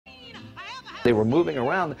They were moving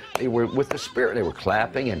around. They were with the spirit. They were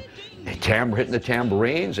clapping and hitting the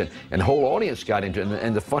tambourines, and the whole audience got into it.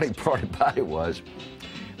 And the funny part about it was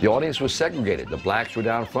the audience was segregated. The blacks were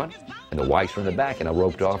down front and the whites were in the back in a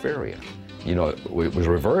roped-off area. You know, it was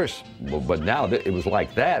reversed, but now it was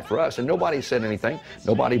like that for us. And nobody said anything.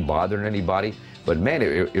 Nobody bothered anybody. But, man,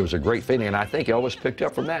 it was a great feeling. And I think Elvis picked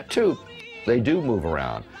up from that, too. They do move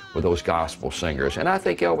around with those gospel singers. And I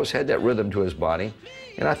think Elvis had that rhythm to his body.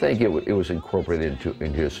 And I think it was incorporated into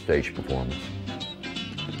his stage performance.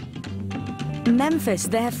 Memphis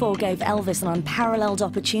therefore gave Elvis an unparalleled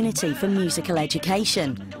opportunity for musical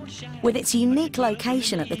education. With its unique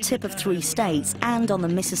location at the tip of 3 states and on the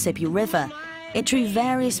Mississippi River, it drew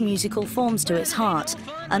various musical forms to its heart,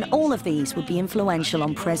 and all of these would be influential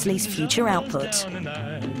on Presley's future output.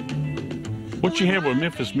 What you had with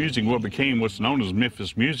Memphis music, what became what's known as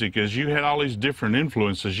Memphis music, is you had all these different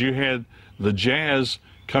influences. You had the jazz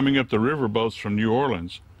coming up the riverboats from New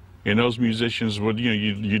Orleans, and those musicians would,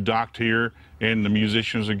 you docked here, and the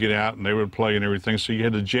musicians would get out and they would play and everything. So you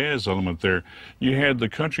had the jazz element there. You had the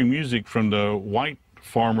country music from the white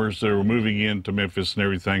farmers that were moving into Memphis and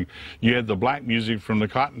everything. You had the black music from the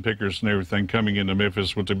cotton pickers and everything coming into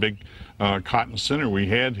Memphis with the big cotton center we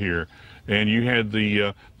had here. And you had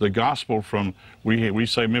the gospel from, we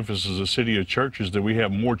say Memphis is a city of churches, that we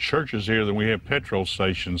have more churches here than we have petrol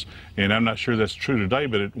stations. And I'm not sure that's true today,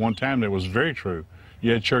 but at one time that was very true.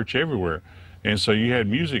 You had church everywhere. And so you had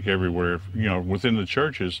music everywhere, within the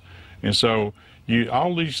churches. And so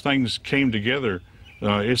all these things came together.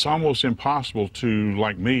 It's almost impossible to,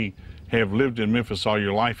 like me, have lived in Memphis all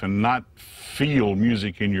your life and not feel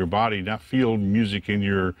music in your body, not feel music in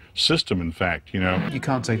your system, in fact, You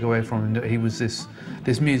can't take away from him that he was this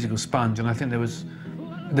musical sponge, and I think there was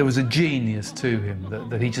a genius to him,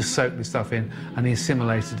 that he just soaked this stuff in and he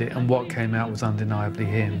assimilated it, and what came out was undeniably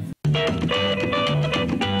him.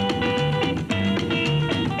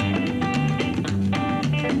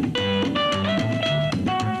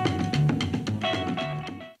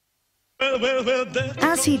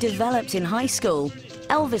 As he developed in high school,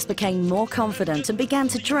 Elvis became more confident and began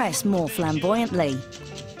to dress more flamboyantly.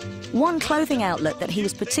 One clothing outlet that he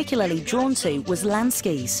was particularly drawn to was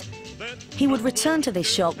Lansky's. He would return to this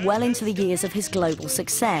shop well into the years of his global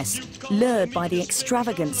success, lured by the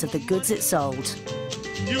extravagance of the goods it sold.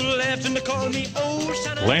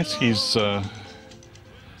 Lansky's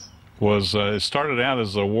it started out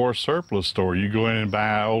as a war surplus store. You go in and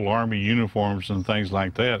buy old Army uniforms and things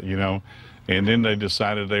like that, and then they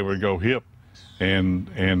decided they would go hip, and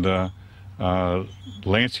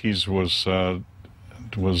Lansky's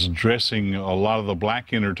was dressing a lot of the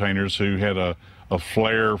black entertainers who had a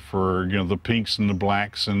flair for the pinks and the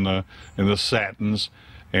blacks and the satins,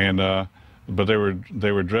 but they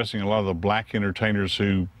were dressing a lot of the black entertainers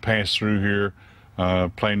who passed through here,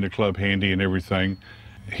 playing the club handy and everything.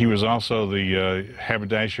 He was also the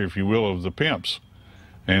haberdasher, if you will, of the pimps,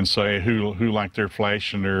 and so who liked their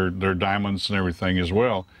flash and their diamonds and everything as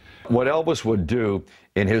well. What Elvis would do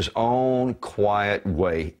in his own quiet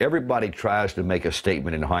way, everybody tries to make a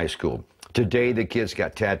statement in high school. Today the kids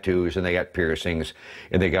got tattoos and they got piercings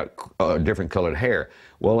and they got different colored hair.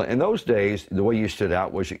 Well, in those days, the way you stood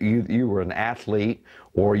out was you were an athlete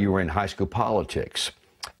or you were in high school politics.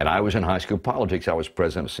 And I was in high school politics. I was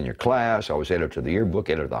president of senior class. I was editor of the yearbook,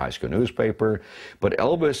 editor of the high school newspaper. But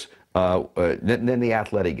Elvis, then the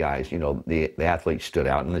athletic guys, the athletes stood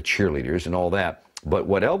out, and the cheerleaders and all that. But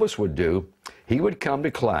what Elvis would do, he would come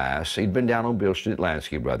to class. He'd been down on Beale Street,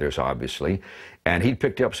 Lansky Brothers, obviously, and he'd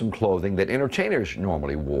picked up some clothing that entertainers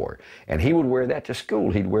normally wore. And he would wear that to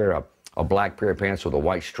school. He'd wear a black pair of pants with a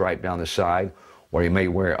white stripe down the side, or he may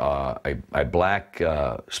wear a black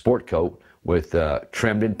sport coat with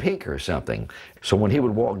trimmed in pink or something. So when he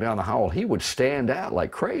would walk down the hall, he would stand out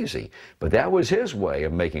like crazy. But that was his way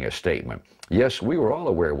of making a statement. Yes, we were all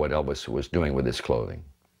aware of what Elvis was doing with his clothing.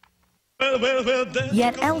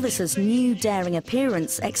 Yet Elvis's new daring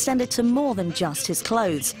appearance extended to more than just his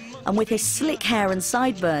clothes, and with his slick hair and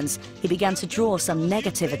sideburns, he began to draw some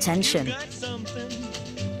negative attention.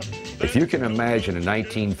 If you can imagine in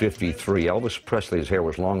 1953, Elvis Presley's hair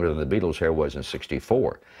was longer than the Beatles' hair was in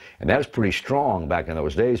 '64. And that was pretty strong back in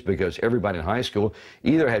those days because everybody in high school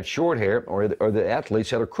either had short hair or the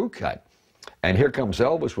athletes had a crew cut. And here comes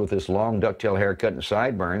Elvis with this long ducktail haircut and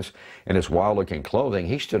sideburns and his wild-looking clothing.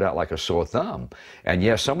 He stood out like a sore thumb. And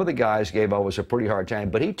yes, some of the guys gave Elvis a pretty hard time,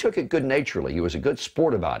 but he took it good-naturedly. He was a good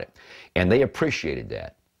sport about it, and they appreciated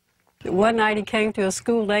that. One night he came to a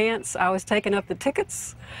school dance. I was taking up the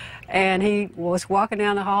tickets, and he was walking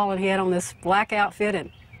down the hall, and he had on this black outfit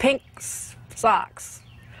and pink socks.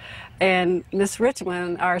 And Miss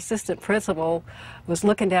Richmond, our assistant principal, was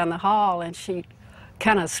looking down the hall, and she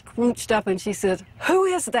kind of scrooched up and she said, "Who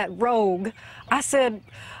is that rogue?" I said,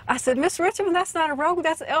 "Miss Richmond, that's not a rogue,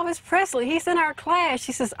 that's Elvis Presley. He's in our class."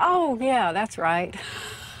 She says, "Oh, yeah, that's right."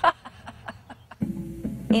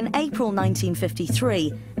 In April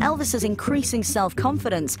 1953, Elvis's increasing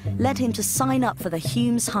self-confidence led him to sign up for the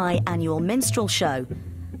Humes High annual minstrel show,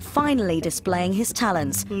 finally displaying his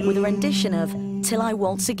talents with a rendition of "Till I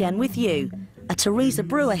Waltz Again With You," a Teresa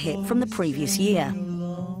Brewer hit from the previous year.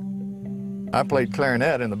 I played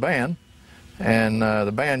clarinet in the band, and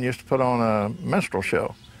the band used to put on a minstrel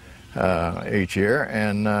show each year.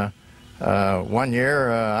 And one year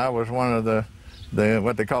I was one of the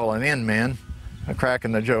what they call an in men,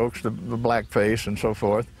 cracking the jokes, the blackface and so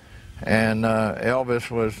forth. And Elvis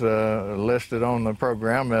was listed on the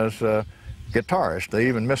program as a guitarist. They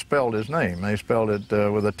even misspelled his name. They spelled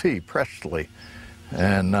it with a T, Presley.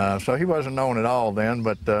 And so he wasn't known at all then,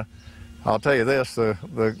 but I'll tell you this,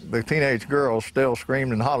 the teenage girls still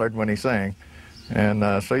screamed and hollered when he sang.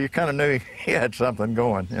 And so you kind of knew he had something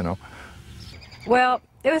going, you know. Well,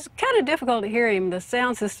 it was kind of difficult to hear him. The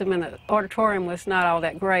sound system in the auditorium was not all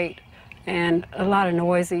that great, and a lot of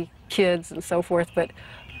noisy kids and so forth, but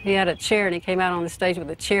he had a chair, and he came out on the stage with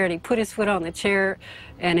a chair, and he put his foot on the chair,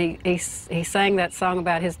 and he sang that song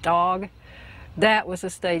about his dog. That was a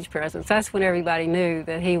stage presence. That's when everybody knew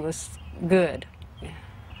that he was good.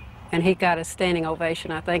 And he got a standing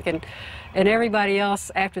ovation, I think, and everybody else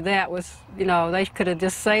after that was, you know, they could have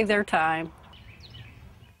just saved their time.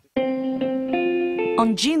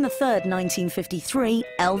 On June the 3rd, 1953,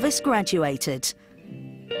 Elvis graduated.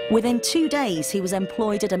 Within 2 days, he was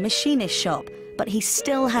employed at a machinist shop, but he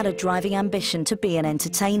still had a driving ambition to be an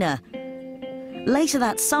entertainer. Later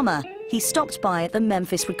that summer, he stopped by at the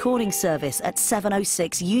Memphis Recording Service at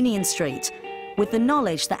 706 Union Street, with the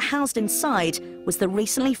knowledge that housed inside was the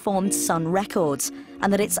recently formed Sun Records,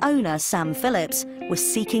 and that its owner, Sam Phillips, was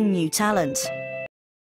seeking new talent.